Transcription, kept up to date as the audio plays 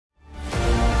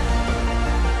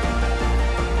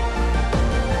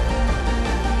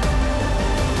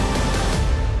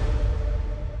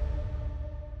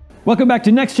Welcome back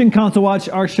to Next Gen Console Watch,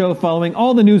 our show following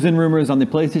all the news and rumors on the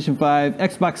PlayStation 5,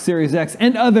 Xbox Series X,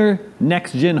 and other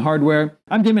next-gen hardware.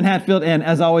 I'm Daemon Hatfield, and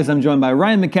as always, I'm joined by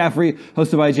Ryan McCaffrey,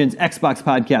 host of IGN's Xbox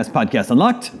podcast, Podcast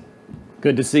Unlocked.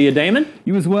 Good to see you, Damon.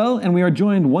 You as well, and we are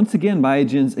joined once again by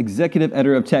IGN's executive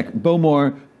editor of tech, Bo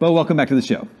Moore. Bo, welcome back to the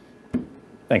show.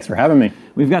 Thanks for having me.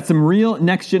 We've got some real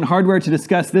next-gen hardware to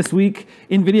discuss this week.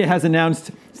 Nvidia has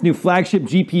announced its new flagship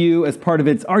GPU as part of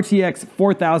its RTX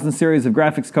 4000 series of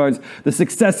graphics cards, the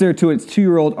successor to its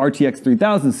 2-year-old RTX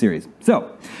 3000 series.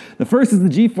 So, the first is the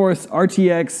GeForce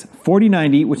RTX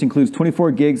 4090, which includes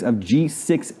 24 gigs of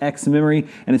G6X memory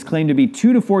and is claimed to be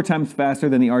 2 to 4 times faster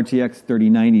than the RTX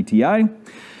 3090 Ti.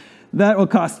 That will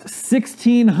cost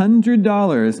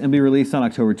 $1,600 and be released on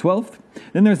October 12th.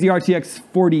 Then there's the RTX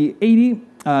 4080.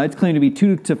 It's claimed to be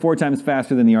 2 to 4 times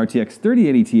faster than the RTX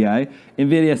 3080 Ti.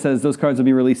 Nvidia says those cards will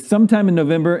be released sometime in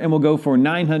November and will go for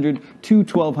 $900 to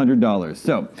 $1,200.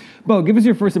 So, Bo, give us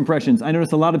your first impressions. I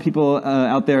noticed a lot of people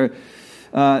out there,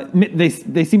 they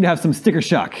seem to have some sticker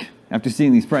shock after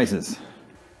seeing these prices.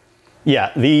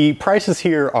 Yeah, the prices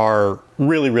here are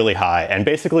really, really high. And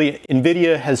basically,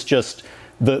 Nvidia has just,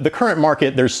 the current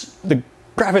market, the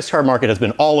graphics card market has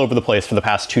been all over the place for the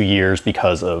past 2 years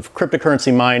because of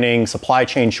cryptocurrency mining, supply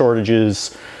chain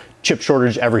shortages, chip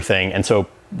shortage, everything. And so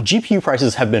GPU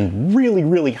prices have been really,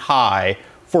 really high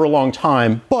for a long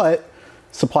time, but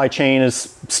supply chain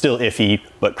is still iffy,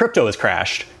 but crypto has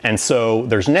crashed. And so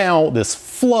there's now this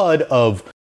flood of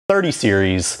 30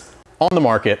 series on the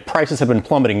market. Prices have been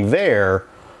plummeting there,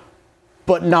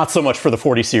 but not so much for the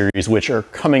 40 series, which are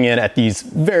coming in at these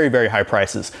very, very high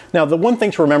prices. Now, the one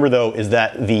thing to remember, though, is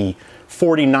that the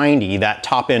 4090, that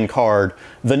top-end card,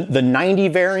 the 90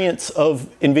 variants of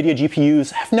NVIDIA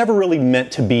GPUs have never really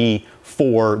meant to be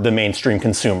for the mainstream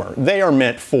consumer. They are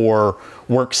meant for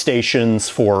workstations,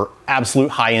 for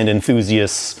absolute high-end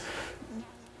enthusiasts.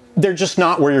 They're just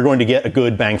not where you're going to get a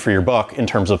good bang for your buck in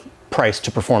terms of price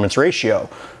to performance ratio.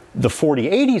 The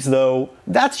 4080s, though,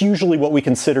 that's usually what we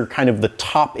consider kind of the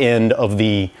top end of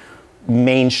the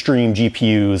mainstream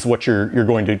GPUs, what you're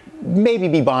going to maybe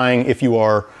be buying if you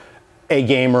are a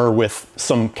gamer with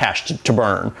some cash to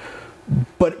burn.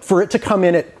 But for it to come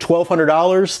in at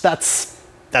 $1,200,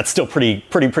 that's still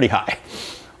pretty high.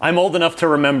 I'm old enough to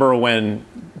remember when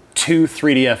 2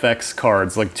 3DFX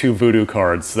cards, like 2 Voodoo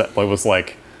cards, that was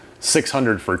like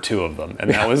 $600 for 2 of them, and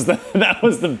that was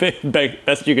the big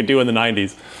best you could do in the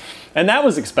 90s, and that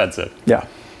was expensive. Yeah.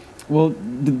 Well,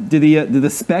 do the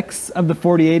specs of the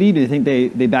 4080, do you think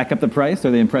they back up the price?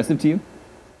 Are they impressive to you?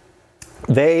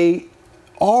 They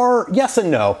are, yes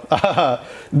and no.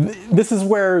 This is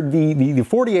where the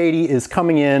 4080 is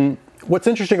coming in. What's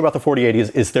interesting about the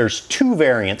 4080 is there's 2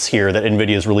 variants here that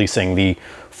NVIDIA is releasing, the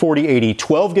 4080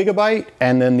 12 gigabyte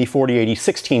and then the 4080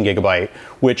 16 gigabyte,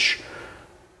 which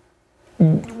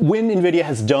when NVIDIA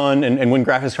has done, and when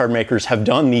graphics card makers have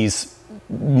done these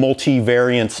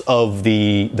multi-variants of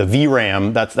the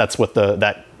VRAM, that's what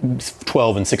that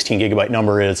 12 and 16 gigabyte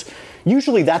number is,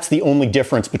 usually that's the only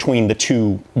difference between the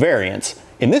 2 variants.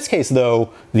 In this case,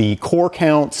 though, the core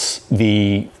counts,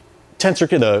 the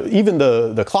tensor, even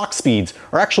the clock speeds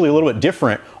are actually a little bit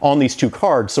different on these 2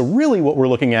 cards. So really what we're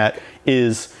looking at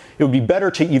is it would be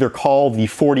better to either call the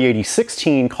 4080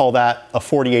 16, call that a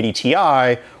 4080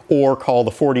 Ti, or call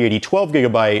the 4080 12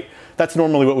 gigabyte. That's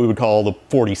normally what we would call the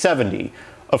 4070.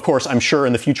 Of course, I'm sure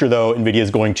in the future, though, NVIDIA is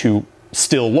going to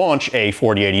still launch a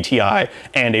 4080 Ti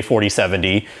and a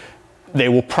 4070. They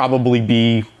will probably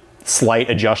be slight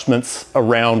adjustments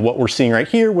around what we're seeing right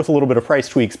here with a little bit of price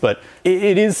tweaks, but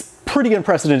it is pretty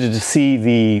unprecedented to see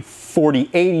the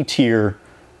 4080 tier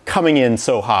coming in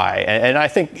so high. And I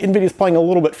think NVIDIA is playing a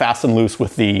little bit fast and loose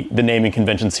with the naming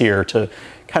conventions here to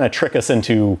kind of trick us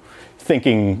into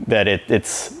thinking that it's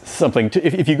something to,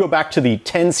 if you go back to the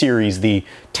 10 series, the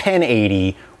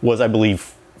 1080 was, I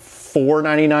believe,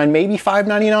 $499, maybe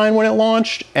 $599 when it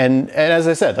launched. And as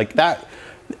I said, like that,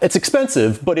 it's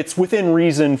expensive, but it's within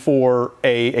reason for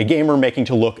a gamer making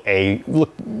to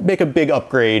make a big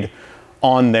upgrade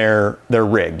on their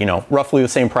rig. You know, roughly the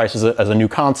same price as a new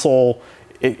console,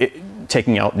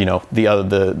 taking out, you know,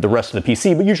 the rest of the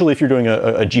PC. But usually if you're doing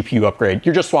a GPU upgrade,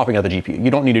 you're just swapping out the GPU.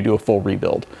 You don't need to do a full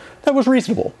rebuild. That was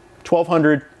reasonable.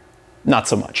 $1,200, not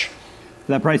so much.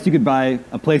 For that price, you could buy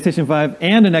a PlayStation 5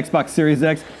 and an Xbox Series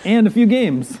X and a few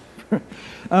games.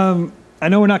 I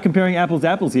know we're not comparing apples to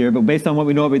apples here, but based on what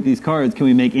we know about these cards, can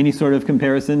we make any sort of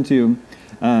comparison to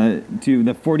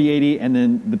the 4080 and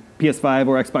then the PS5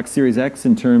 or Xbox Series X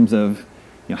in terms of,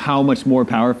 you know, how much more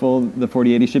powerful the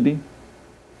 4080 should be?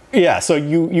 Yeah, so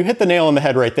you hit the nail on the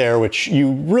head right there, which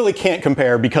you really can't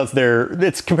compare because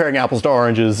it's comparing apples to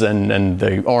oranges, and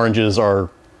the oranges are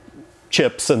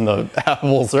chips and the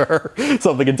apples are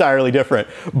something entirely different.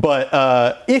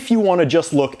 But if you want to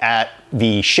just look at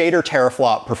the shader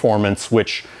teraflop performance,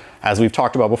 which, as we've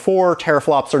talked about before,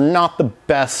 teraflops are not the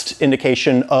best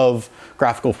indication of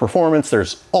graphical performance.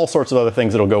 There's all sorts of other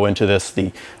things that'll go into this,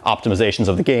 the optimizations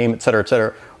of the game, et cetera, et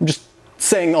cetera. I'm just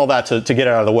saying all that to get it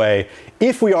out of the way.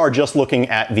 If we are just looking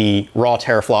at the raw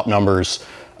teraflop numbers,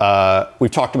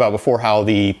 we've talked about before how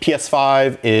the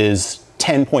PS5 is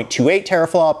 10.28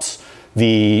 teraflops,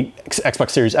 the Xbox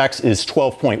Series X is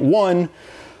 12.1.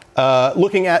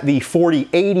 Looking at the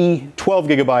 4080 12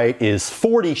 gigabyte is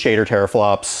 40 shader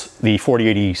teraflops. The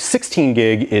 4080 16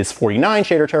 gig is 49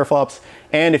 shader teraflops.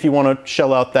 And if you want to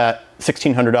shell out that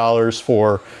 $1,600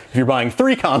 for, if you're buying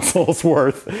 3 consoles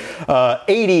worth,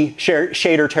 80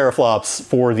 shader teraflops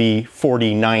for the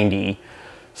 4090.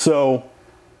 So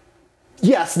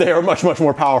yes, they are much, much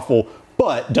more powerful,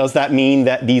 but does that mean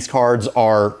that these cards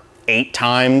are 8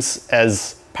 times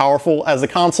as powerful as the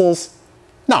consoles?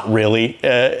 Not really.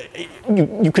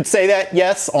 You could say that,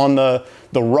 yes, on the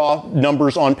raw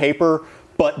numbers on paper,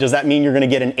 but does that mean you're going to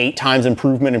get an 8 times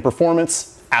improvement in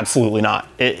performance? Absolutely not.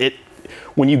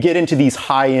 When you get into these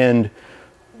high-end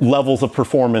levels of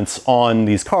performance on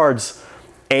these cards,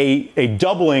 a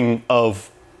doubling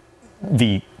of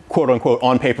the quote-unquote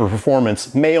on-paper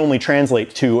performance may only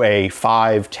translate to a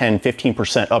 5, 10,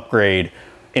 15% upgrade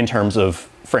in terms of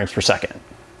frames per second.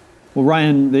 Well,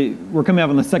 Ryan, we're coming up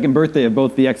on the second birthday of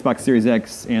both the Xbox Series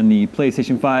X and the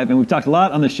PlayStation 5, and we've talked a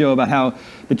lot on the show about how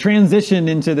the transition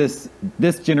into this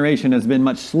generation has been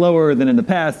much slower than in the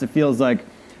past. It feels like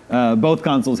both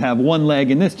consoles have one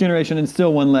leg in this generation and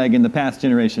still one leg in the past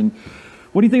generation.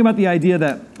 What do you think about the idea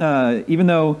that even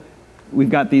though we've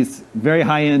got these very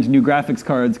high-end new graphics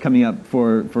cards coming up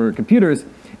for computers,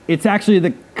 it's actually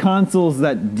the consoles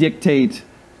that dictate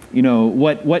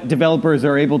what developers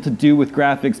are able to do with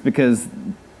graphics, because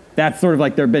that's sort of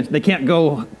like their bench. They can't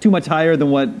go too much higher than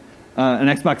what an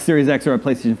Xbox Series X or a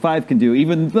PlayStation 5 can do,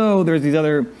 even though there's these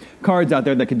other cards out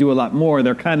there that could do a lot more.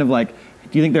 They're kind of like,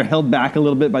 do you think they're held back a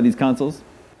little bit by these consoles?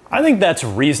 I think that's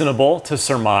reasonable to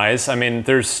surmise. I mean,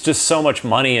 there's just so much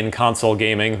money in console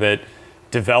gaming that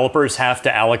developers have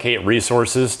to allocate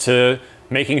resources to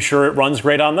making sure it runs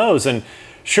great on those. And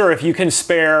sure, if you can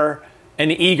spare an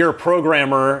eager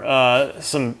programmer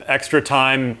some extra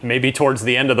time, maybe towards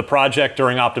the end of the project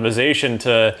during optimization,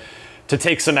 to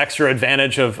take some extra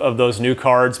advantage of those new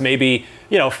cards. Maybe,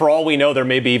 for all we know, there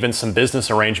may be even some business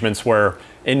arrangements where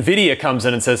Nvidia comes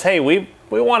in and says, hey, we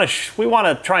want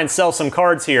to try and sell some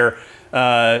cards here.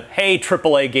 Hey,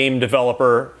 AAA game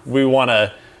developer, we want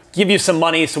to give you some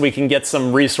money so we can get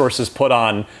some resources put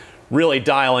on really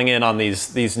dialing in on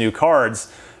these new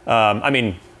cards. I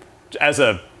mean, as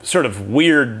a sort of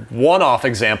weird one-off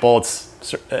example,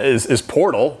 is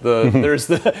Portal.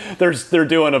 They're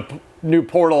doing a new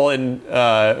Portal in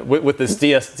with this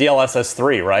DLSS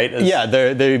 3, right? Yeah,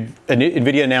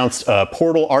 Nvidia announced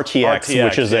Portal RTX,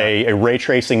 which is a ray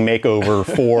tracing makeover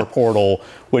for Portal.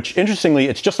 Which, interestingly,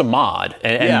 it's just a mod.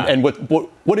 And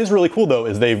what is really cool though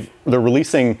is they're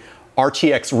releasing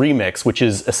RTX Remix, which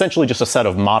is essentially just a set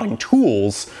of modding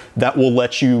tools that will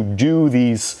let you do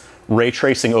these ray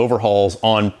tracing overhauls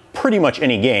on pretty much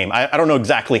any game. I don't know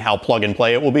exactly how plug and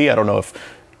play it will be. I don't know if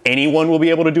anyone will be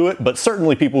able to do it, but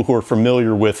certainly people who are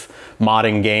familiar with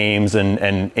modding games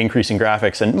and increasing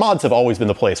graphics, and mods have always been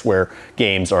the place where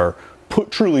games are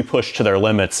truly pushed to their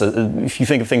limits. If you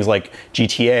think of things like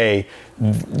GTA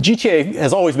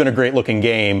has always been a great looking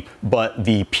game, but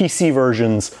the PC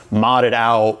versions modded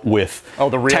out with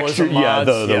the realism mods.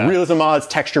 The realism mods,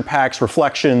 texture packs,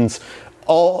 reflections.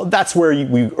 That's where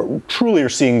we truly are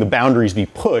seeing the boundaries be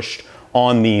pushed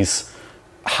on these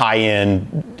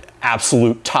high-end,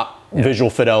 absolute top visual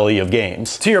fidelity of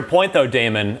games. To your point, though,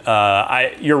 Damon,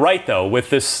 you're right, though, with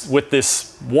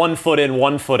this 1 foot in,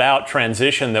 1 foot out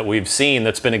transition that we've seen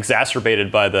that's been exacerbated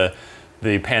by the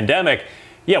pandemic.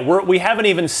 Yeah, we haven't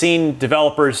even seen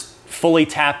developers fully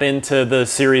tap into the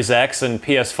Series X and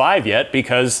PS5 yet,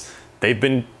 because they've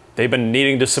been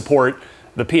needing to support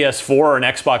the PS4 and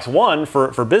Xbox One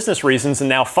for business reasons, and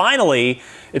now finally,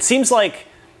 it seems like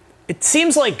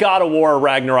God of War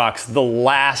Ragnarok's the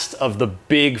last of the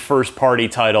big first-party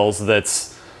titles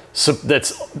that's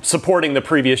supporting the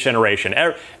previous generation.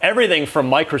 Everything from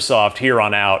Microsoft here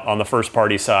on out on the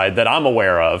first-party side that I'm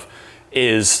aware of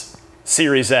is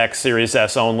Series X, Series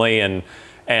S only,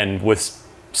 and with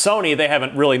Sony, they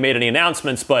haven't really made any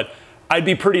announcements, but I'd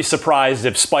be pretty surprised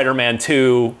if Spider-Man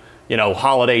 2,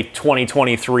 holiday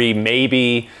 2023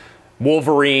 maybe,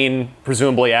 Wolverine,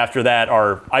 presumably after that,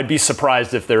 I'd be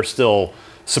surprised if they're still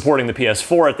supporting the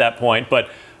PS4 at that point. But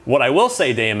what I will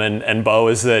say, Damon and Bo,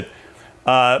 is that,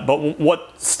 but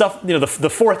what stuff, the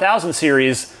 4000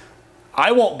 series,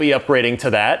 I won't be upgrading to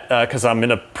that because I'm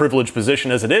in a privileged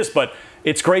position as it is, but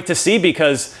it's great to see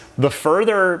because the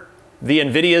further the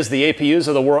Nvidias, the APUs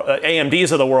of the world,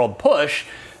 AMDs of the world push,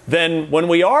 then when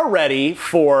we are ready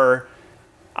for,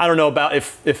 I don't know about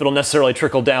if it'll necessarily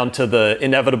trickle down to the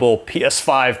inevitable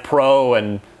PS5 Pro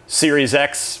and Series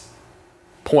X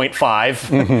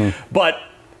 0.5, but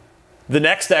the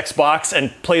next Xbox and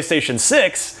PlayStation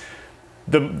 6,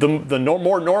 the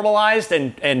more normalized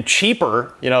and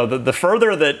cheaper, the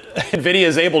further that Nvidia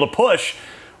is able to push,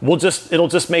 it'll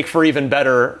just make for even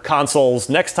better consoles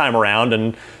next time around.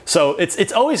 And so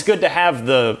it's always good to have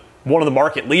one of the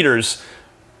market leaders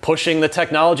pushing the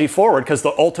technology forward, because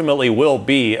there ultimately will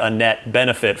be a net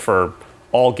benefit for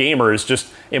all gamers.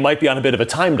 Just it might be on a bit of a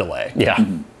time delay. Yeah.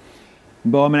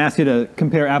 Bo, I'm going to ask you to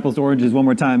compare apples to oranges one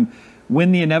more time.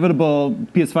 When the inevitable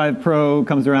PS5 Pro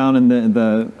comes around and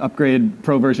the upgraded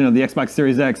Pro version of the Xbox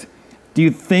Series X, do you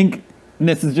think, and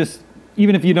this is just,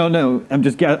 even if you don't know, I'm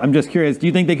just curious, do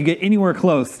you think they could get anywhere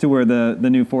close to where the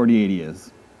new 4080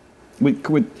 is? With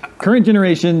current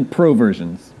generation Pro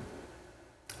versions?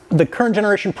 The current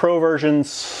generation Pro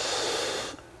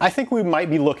versions, I think we might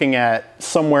be looking at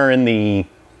somewhere in the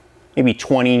maybe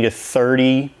 20 to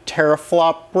 30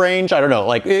 teraflop range. I don't know.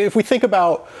 Like if we think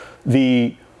about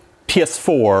the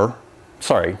PS4,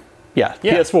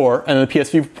 PS4 and the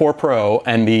PS4 Pro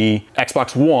and the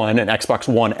Xbox One and Xbox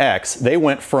One X, they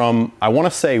went from, I want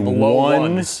to say the low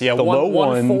ones. Yeah, the low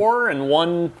 1.4 and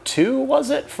 1.2 was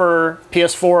it for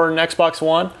PS4 and Xbox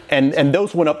One? And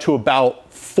those went up to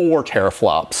about 4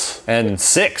 teraflops. And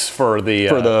 6 for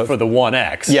the One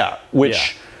X. Yeah,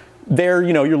 which there,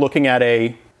 you're looking at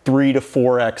a 3 to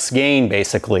 4x gain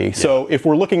basically. Yeah. So if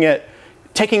we're looking at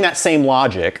taking that same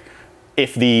logic,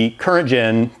 if the current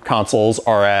gen consoles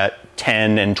are at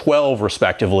 10 and 12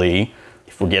 respectively,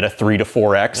 if we get a 3 to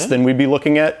 4x, then we'd be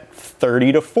looking at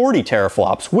 30 to 40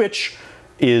 teraflops, which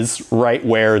is right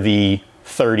where the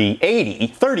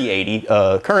 3080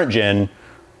 current gen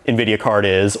Nvidia card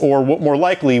is, or what more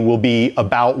likely will be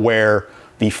about where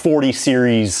the 40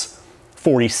 series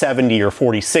 4070 or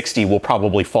 4060 will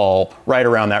probably fall, right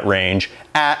around that range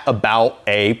at about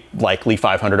a likely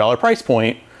 $500 price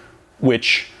point,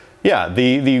 which, yeah,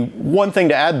 the one thing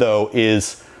to add though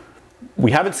is we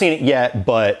haven't seen it yet,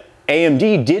 but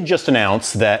AMD did just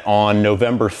announce that on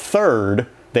November 3rd,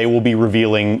 they will be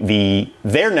revealing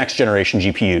their next generation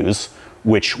GPUs,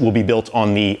 which will be built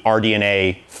on the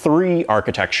RDNA 3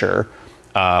 architecture,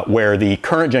 where the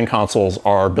current gen consoles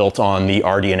are built on the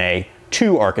RDNA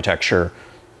 2 architecture.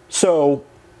 So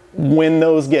when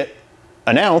those get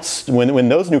announced, when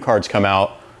those new cards come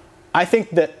out, I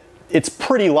think that it's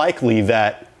pretty likely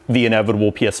that the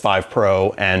inevitable PS5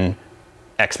 Pro and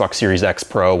Xbox Series X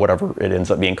Pro, whatever it ends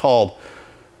up being called,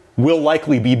 will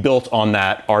likely be built on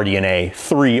that RDNA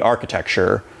 3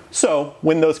 architecture. So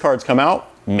when those cards come out,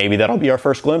 maybe that'll be our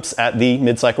first glimpse at the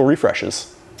mid-cycle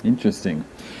refreshes. Interesting.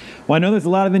 Well, I know there's a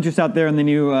lot of interest out there in the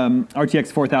new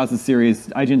RTX 4000 series.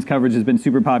 IGN's coverage has been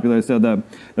super popular. So the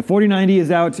 4090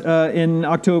 is out in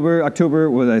October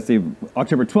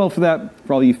 12th for that,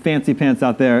 for all you fancy pants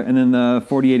out there. And then the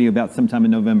 4080 about sometime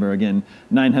in November, again,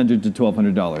 $900 to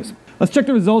 $1,200. Let's check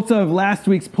the results of last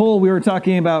week's poll. We were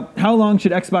talking about how long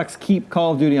should Xbox keep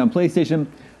Call of Duty on PlayStation.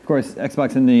 Of course,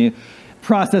 Xbox in the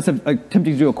process of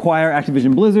attempting to acquire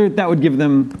Activision Blizzard. That would give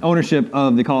them ownership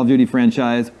of the Call of Duty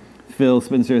franchise. Phil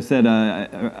Spencer said,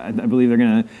 I believe they're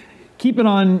going to keep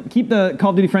the Call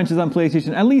of Duty franchise on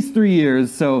PlayStation at least 3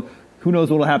 years. So who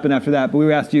knows what will happen after that? But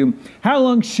we asked you, how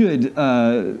long should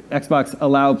Xbox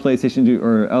allow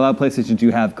PlayStation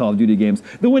to have Call of Duty games?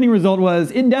 The winning result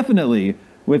was indefinitely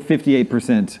with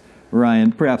 58%.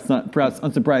 Ryan, perhaps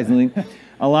unsurprisingly.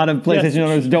 A lot of PlayStation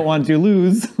owners don't want to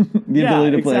lose the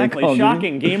ability to play Call of Duty.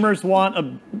 Shocking. Gamers want a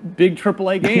big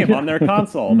AAA game on their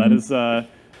console. That is...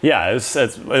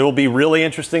 it will be really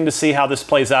interesting to see how this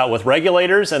plays out with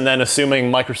regulators, and then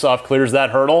assuming Microsoft clears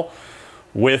that hurdle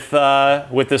with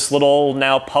this little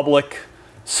now public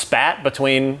spat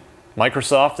between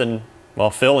Microsoft and, well,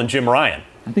 Phil and Jim Ryan.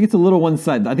 I think it's a little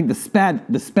one-sided. I think the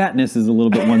spatness is a little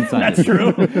bit one-sided. That's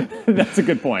true. That's a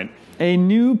good point. A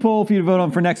new poll for you to vote on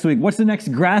for next week. What's the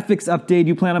next graphics update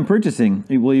you plan on purchasing?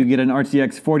 Will you get an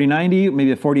RTX 4090,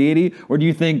 maybe a 4080, or do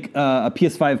you think a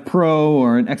PS5 Pro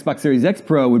or an Xbox Series X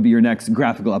Pro would be your next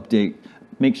graphical update?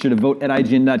 make sure to vote at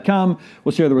IGN.com.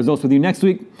 We'll share the results with you next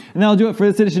week. And that'll do it for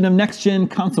this edition of Next Gen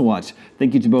Console Watch.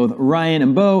 Thank you to both Ryan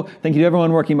and Bo. Thank you to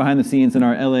everyone working behind the scenes in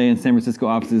our LA and San Francisco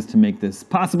offices to make this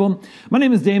possible. My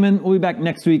name is Damon. We'll be back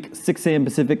next week, 6 a.m.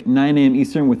 Pacific, 9 a.m.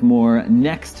 Eastern, with more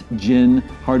Next Gen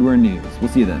hardware news. We'll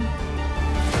see you then.